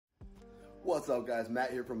What's up guys, Matt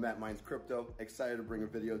here from Matt Minds Crypto. Excited to bring a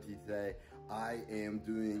video to you today. I am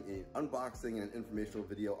doing an unboxing and an informational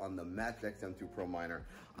video on the MatchX M2 Pro miner.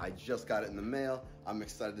 I just got it in the mail. I'm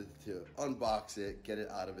excited to unbox it, get it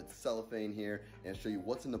out of its cellophane here, and show you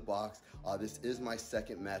what's in the box. This is my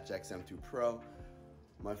second MatchX M2 Pro.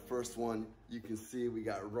 My first one, you can see we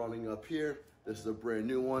got running up here. This is a brand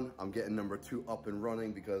new one. I'm getting number 2 up and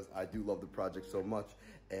running because I do love the project so much,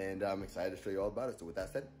 and I'm excited to show you all about it. So with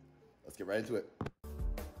that said, let's get right into it.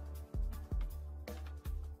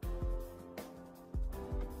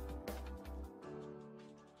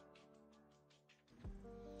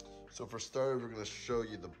 So for starters, we're going to show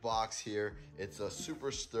you the box here. It's super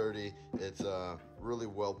sturdy. It's really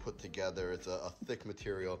well put together. It's a thick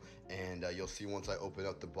material, and you'll see once I open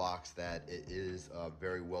up the box that it is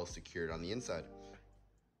very well secured on the inside.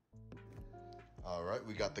 All right,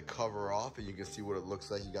 we got the cover off, and you can see what it looks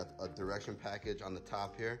like. You got a direction package on the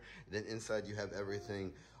top here. Then inside you have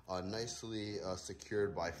everything nicely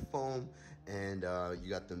secured by foam, and you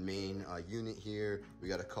got the main unit here. We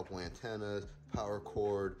got a couple antennas, power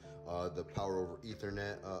cord, the power over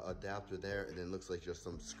Ethernet adapter there, and then it looks like just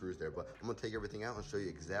some screws there. But I'm gonna take everything out and show you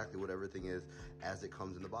exactly what everything is as it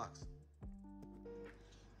comes in the box.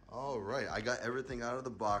 All right, I got everything out of the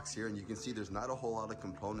box here, and you can see there's not a whole lot of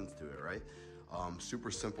components to it, right?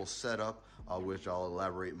 Super simple setup, which I'll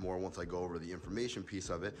elaborate more once I go over the information piece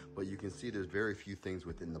of it, but you can see there's very few things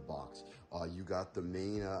within the box. You got the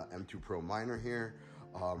main M2 Pro miner here.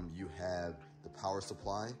 You have the power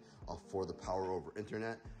supply for the power over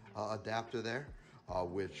Ethernet adapter there,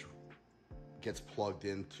 which gets plugged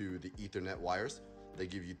into the Ethernet wires. They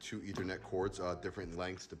give you 2 Ethernet cords, different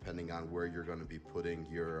lengths depending on where you're going to be putting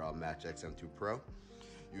your MatchX M2 Pro.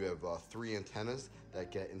 You have 3 antennas that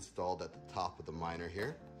get installed at the top of the miner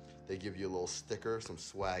here. They give you a little sticker, some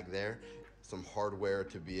swag there, some hardware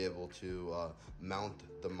to be able to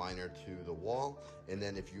mount the miner to the wall. And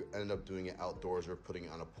then if you end up doing it outdoors or putting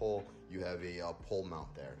it on a pole, you have a pole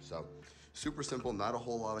mount there. So super simple, not a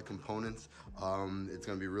whole lot of components. It's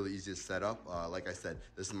gonna be really easy to set up. Like I said,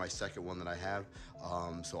 this is my second one that I have.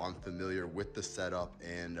 So I'm familiar with the setup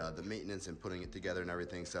and the maintenance and putting it together and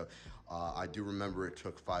everything. So I do remember it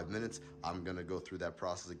took 5 minutes. I'm gonna go through that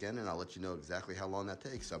process again, and I'll let you know exactly how long that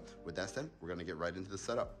takes. So with that said, we're gonna get right into the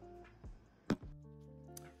setup.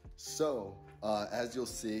 So as you'll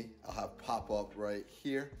see, I'll have pop up right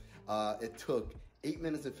here. It took 8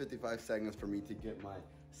 minutes and 55 seconds for me to get my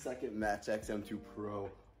second MatchX M2 Pro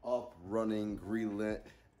up, running, green lit,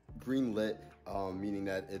 meaning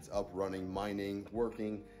that it's up, running, mining,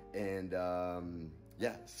 working, and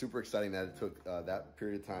yeah, super exciting that it took that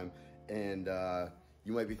period of time. And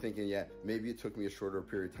you might be thinking, yeah, maybe it took me a shorter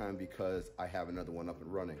period of time because I have another one up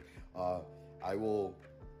and running. I will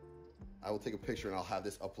take a picture and I'll have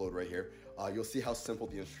this upload right here. You'll see how simple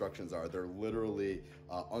the instructions are. They're literally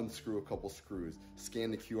unscrew a couple screws,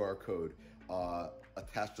 scan the QR code,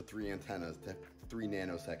 attach the 3 antennas to 3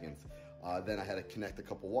 nanoseconds. Then I had to connect a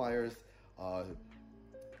couple wires,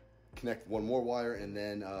 connect one more wire, and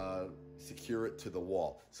then secure it to the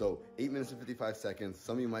wall. So 8 minutes and 55 seconds.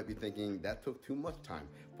 Some of you might be thinking that took too much time,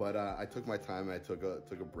 but I took my time and I took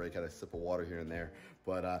a break, had a sip of water here and there.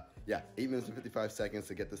 But yeah, 8 minutes and 55 seconds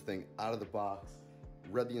to get this thing out of the box,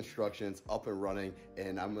 read the instructions, up and running,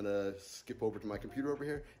 and I'm gonna skip over to my computer over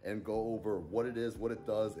here and go over what it is, what it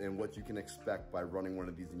does, and what you can expect by running one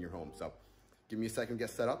of these in your home. So give me a second, get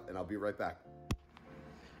set up, and I'll be right back.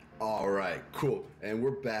 All right, cool. And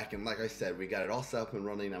we're back, and like I said, we got it all set up and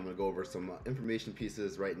running. I'm gonna go over some information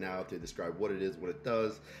pieces right now to describe what it is, what it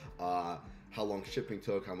does, how long shipping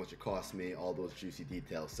took, how much it cost me, all those juicy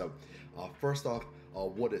details. So first off,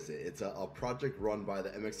 what is it? It's a project run by the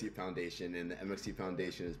MXC Foundation, and the MXC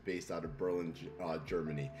Foundation is based out of Berlin,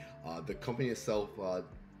 Germany. The company itself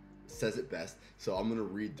says it best, so I'm going to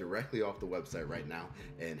read directly off the website right now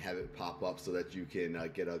and have it pop up so that you can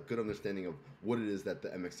get a good understanding of what it is that the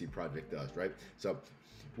MXC project does, right? So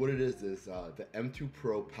what it is the M2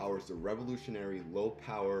 Pro powers the revolutionary low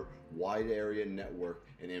power wide area network,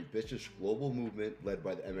 an ambitious global movement led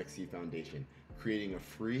by the MXC Foundation, creating a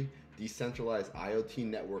free decentralized IoT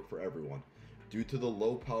network for everyone. Due to the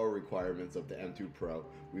low power requirements of the M2 Pro,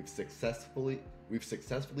 we've successfully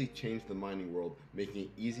changed the mining world, making it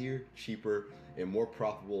easier, cheaper, and more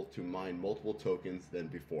profitable to mine multiple tokens than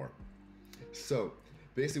before. So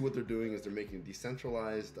basically what they're doing is they're making a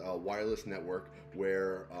decentralized wireless network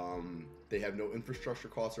where They have no infrastructure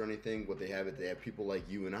costs or anything. What they have is they have people like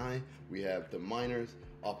you and I. We have the miners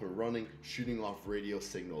up and running, shooting off radio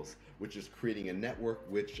signals, which is creating a network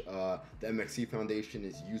which the MXC Foundation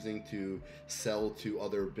is using to sell to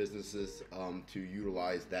other businesses to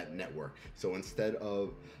utilize that network. So instead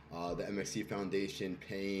of the MXC Foundation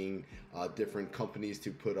paying different companies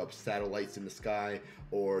to put up satellites in the sky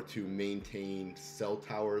or to maintain cell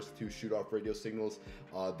towers to shoot off radio signals,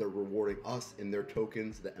 they're rewarding us in their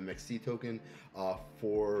tokens, the MXC token,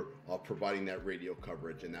 for providing that radio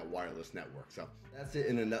coverage and that wireless network. So that's it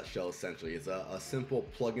in a nutshell, essentially. It's a simple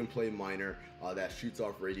plug-and-play miner that shoots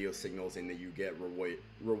off radio signals and that you get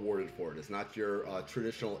rewarded for it. It's not your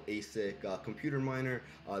traditional ASIC computer miner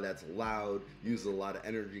that's loud, uses a lot of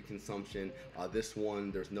energy consumption. This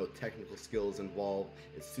one, there's no technical skills involved.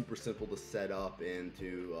 It's super simple to set up and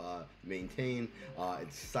to maintain.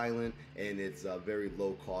 It's silent, and it's very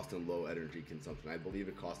low cost and low energy consumption. I believe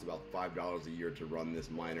it costs about $5 a year to run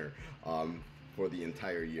this miner for the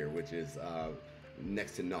entire year, which is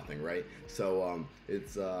next to nothing, right? So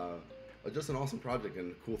it's just an awesome project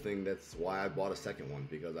and a cool thing. That's why I bought a second one,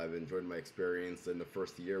 because I've enjoyed my experience in the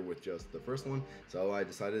first year with just the first one. So I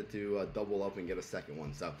decided to double up and get a second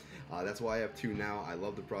one. So that's why I have two now. I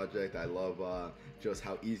love the project. I love just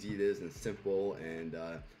how easy it is and simple, and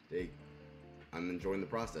I'm enjoying the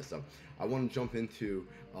process. So I want to jump into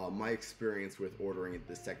my experience with ordering it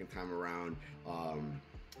the second time around.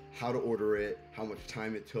 How to order it, how much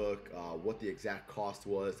time it took, what the exact cost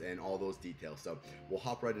was, and all those details. So we'll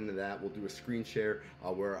hop right into that. We'll do a screen share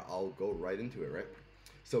where I'll go right into it, right?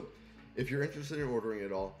 So if you're interested in ordering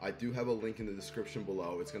it all, I do have a link in the description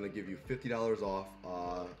below. It's gonna give you $50 off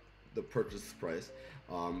the purchase price,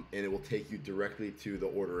 and it will take you directly to the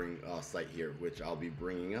ordering site here, which I'll be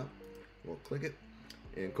bringing up. We'll click it,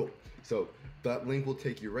 and cool. So that link will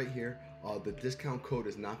take you right here. The discount code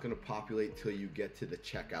is not going to populate till you get to the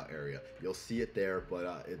checkout area. You'll see it there,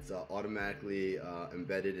 but it's automatically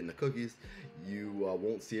embedded in the cookies. You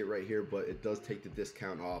won't see it right here, but it does take the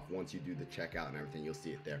discount off once you do the checkout and everything. You'll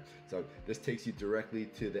see it there. So this takes you directly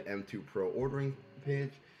to the M2 Pro ordering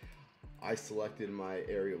page. I selected my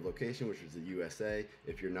area of location, which is the USA.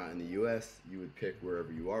 If you're not in the US, you would pick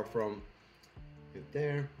wherever you are from. Hit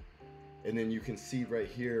there. And then you can see right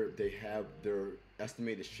here, they have their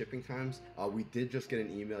estimated shipping times. We did just get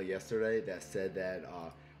an email yesterday that said that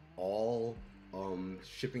all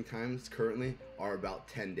shipping times currently are about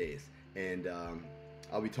 10 days. And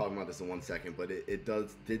I'll be talking about this in 1 second, but it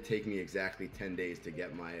did take me exactly 10 days to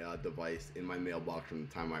get my device in my mailbox from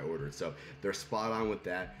the time I ordered. So they're spot on with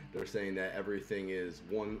that. They're saying that everything is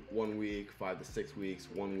one week, 5 to 6 weeks,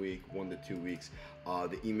 1 week, 1 to 2 weeks.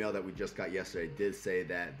 The email that we just got yesterday did say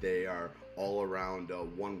that they are all around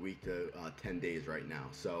 1 week to 10 days right now.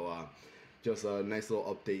 So just a nice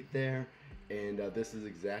little update there. And this is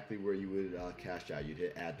exactly where you would cash out. You'd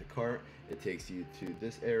hit add to cart. It takes you to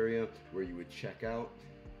this area where you would check out.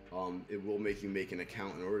 It will make you make an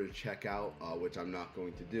account in order to check out, which I'm not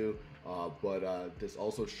going to do. But this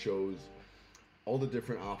also shows all the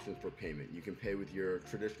different options for payment. You can pay with your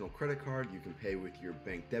traditional credit card, you can pay with your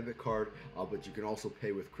bank debit card, but you can also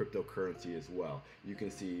pay with cryptocurrency as well. You can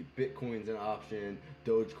see Bitcoin's an option,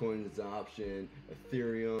 Dogecoin's an option,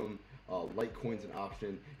 Ethereum, Litecoin's an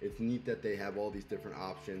option. It's neat that they have all these different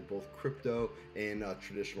options, both crypto and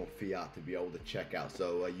traditional fiat, to be able to check out.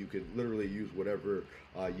 So you could literally use whatever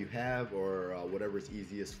you have, or whatever is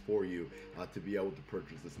easiest for you to be able to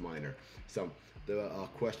purchase this miner. So the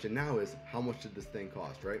question now is, how much did this thing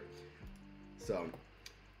cost, right? So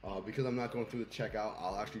because I'm not going through the checkout,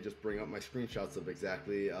 I'll actually just bring up my screenshots of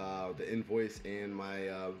exactly the invoice and my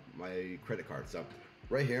credit card. So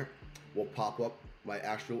right here will pop up my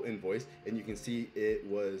actual invoice, and you can see it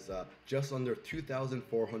was just under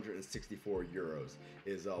 2,464 euros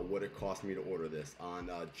is what it cost me to order this on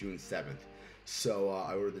June 7th. So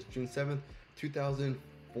I ordered this June 7th,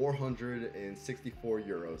 2,464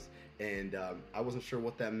 euros, and I wasn't sure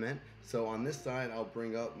what that meant. So on this side, I'll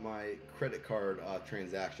bring up my credit card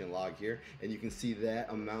transaction log here, and you can see that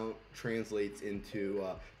amount translates into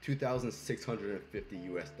 2,650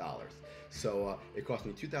 US dollars. So it cost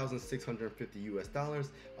me 2,650 US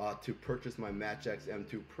dollars to purchase my MatchX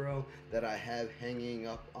M2 Pro that I have hanging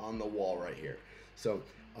up on the wall right here. So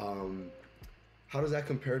how does that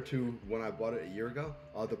compare to when I bought it a year ago?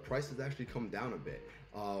 The price has actually come down a bit.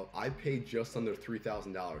 I paid just under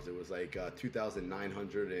 $3,000. It was like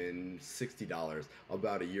 $2,960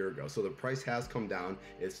 about a year ago. So the price has come down.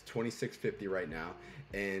 It's $2,650 right now,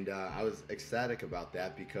 and I was ecstatic about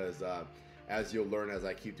that because as you'll learn as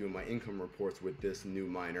I keep doing my income reports with this new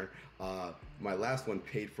miner, my last one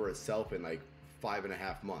paid for itself in like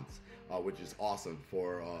 5.5 months, which is awesome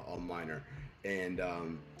for a miner. And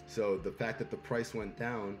so the fact that the price went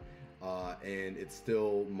down and it's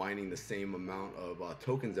still mining the same amount of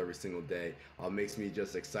tokens every single day makes me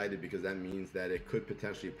just excited, because that means that it could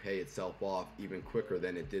potentially pay itself off even quicker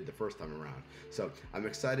than it did the first time around. So I'm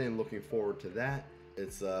excited and looking forward to that.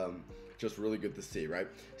 It's just really good to see, right?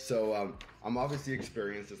 So I'm obviously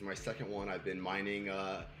experienced. It's my second one. I've been mining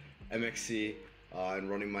MXC and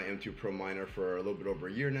running my M2 Pro miner for a little bit over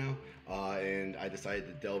a year now, and I decided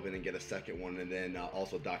to delve in and get a second one, and then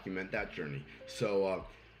also document that journey. So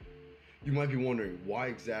you might be wondering, why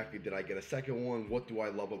exactly did I get a second one? What do I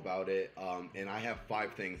love about it? And I have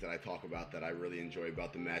 5 things that I talk about that I really enjoy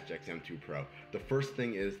about the MatchX M2 Pro. The first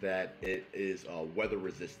thing is that it is weather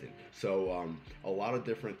resistant. So a lot of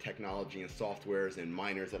different technology and softwares and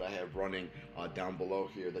miners that I have running down below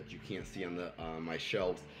here that you can't see on the my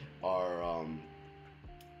shelves are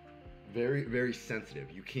very, very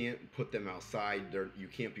sensitive. You can't put them outside. You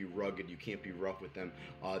can't be rugged. You can't be rough with them.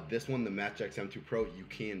 This one, the MatchX M2 Pro, you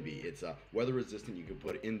can be. It's weather resistant. You can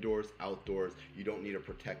put it indoors, outdoors. You don't need a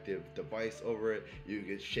protective device over it. You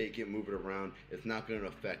can shake it, move it around. It's not going to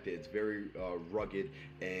affect it. It's very rugged,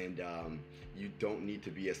 and you don't need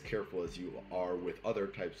to be as careful as you are with other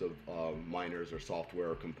types of miners or software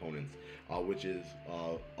or components, which is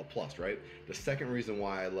a plus, right? The second reason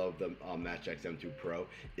why I love the MatchX M2 Pro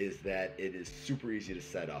is that it is super easy to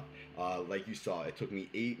set up. Like you saw, it took me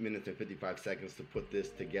 8 minutes and 55 seconds to put this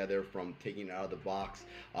together, from taking it out of the box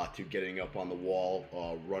to getting up on the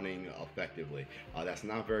wall, running effectively. That's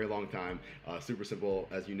not a very long time. Super simple.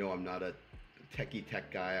 As you know, I'm not a techie tech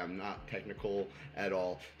guy. I'm not technical at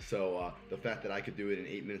all. So the fact that I could do it in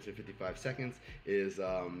 8 minutes and 55 seconds is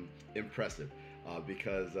impressive.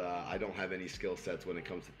 Because I don't have any skill sets when it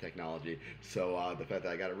comes to technology. So the fact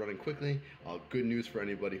that I got it running quickly, good news for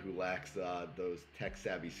anybody who lacks those tech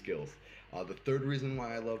savvy skills. The third reason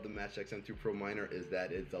why I love the MatchX M2 Pro miner is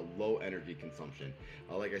that it's a low energy consumption.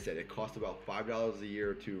 Like I said, it costs about $5 a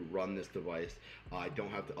year to run this device. I don't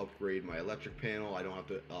have to upgrade my electric panel. I don't have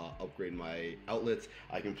to upgrade my outlets.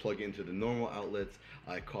 I can plug into the normal outlets.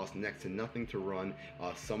 It costs next to nothing to run.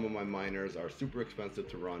 Some of my miners are super expensive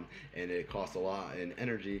to run, and it costs a lot in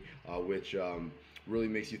energy, which really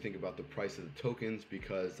makes you think about the price of the tokens,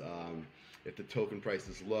 because if the token price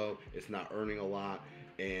is low, it's not earning a lot,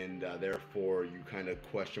 and therefore you kind of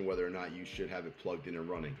question whether or not you should have it plugged in and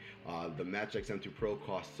running. The MatchX M2 Pro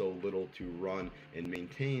costs so little to run and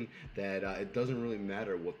maintain that it doesn't really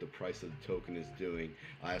matter what the price of the token is doing.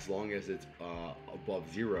 As long as it's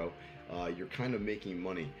above zero, you're kind of making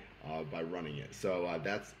money by running it. So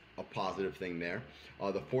that's a positive thing there.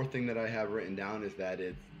 The fourth thing that I have written down is that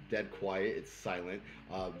it's dead quiet, it's silent.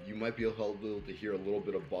 You might be able to hear a little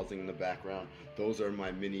bit of buzzing in the background. Those are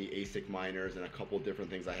my mini ASIC miners and a couple different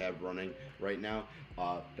things I have running right now.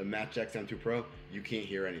 The MatchX M2 Pro, you can't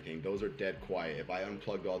hear anything. Those are dead quiet. If I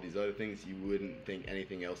unplugged all these other things, you wouldn't think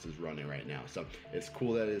anything else is running right now. So it's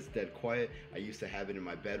cool that it's dead quiet. I used to have it in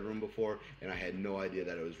my bedroom before, and I had no idea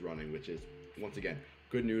that it was running, which is, once again,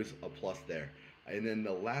 good news, a plus there. And then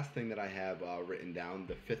the last thing that I have written down,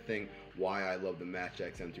 the fifth thing why I love the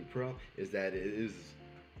MatchX M2 Pro, is that it is,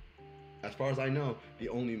 as far as I know, the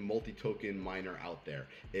only multi-token miner out there.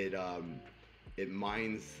 It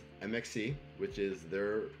mines MXC, which is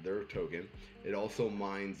their token. It also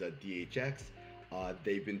mines DHX.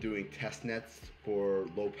 They've been doing test nets for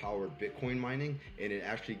low-powered Bitcoin mining, and it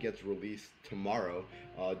actually gets released tomorrow,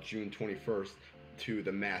 June 21st. To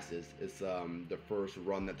the masses. It's the first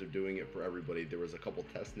run that they're doing it for everybody. There was a couple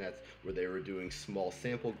test nets where they were doing small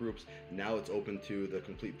sample groups. Now it's open to the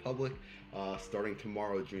complete public starting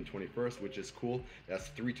tomorrow, June 21st, which is cool. That's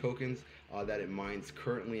 3 tokens that it mines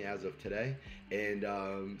currently as of today, and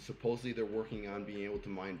supposedly they're working on being able to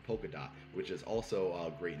mine Polkadot, which is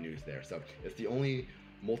also great news there. So it's the only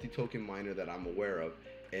multi-token miner that I'm aware of,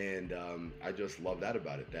 and I just love that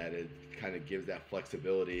about it, that it kind of gives that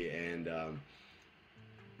flexibility and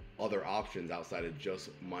other options outside of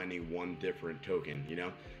just mining one different token, you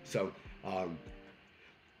know? So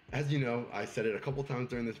as you know, I said it a couple times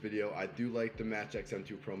during this video, I do like the MatchX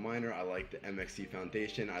M2 Pro miner. I like the MXC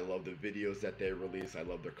Foundation. I love the videos that they release. I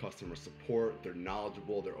love their customer support. They're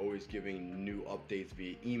knowledgeable. They're always giving new updates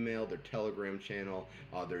via email, their Telegram channel,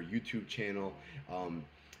 their YouTube channel.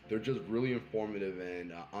 They're just really informative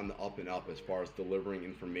and on the up and up as far as delivering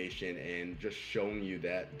information and just showing you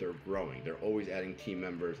that they're growing. They're always adding team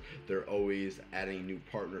members. They're always adding new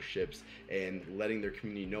partnerships and letting their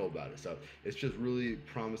community know about it. So it's just really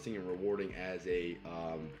promising and rewarding as a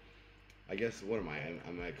I guess, what am I?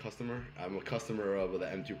 I'm a customer. I'm a customer of the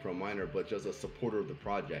M2 Pro miner, but just a supporter of the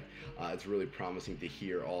project. It's really promising to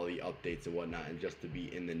hear all the updates and whatnot, and just to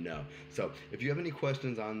be in the know. So if you have any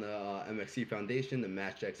questions on the MXC Foundation, the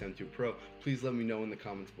MatchX M2 Pro, please let me know in the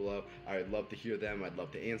comments below. I'd love to hear them. I'd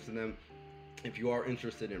love to answer them. If you are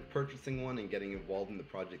interested in purchasing one and getting involved in the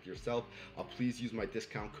project yourself, please use my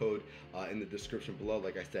discount code in the description below.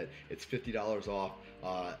 Like I said, it's $50 off.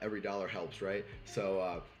 Every dollar helps, right?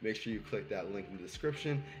 So make sure you click that link in the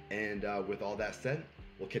description. And with all that said,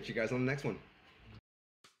 we'll catch you guys on the next one.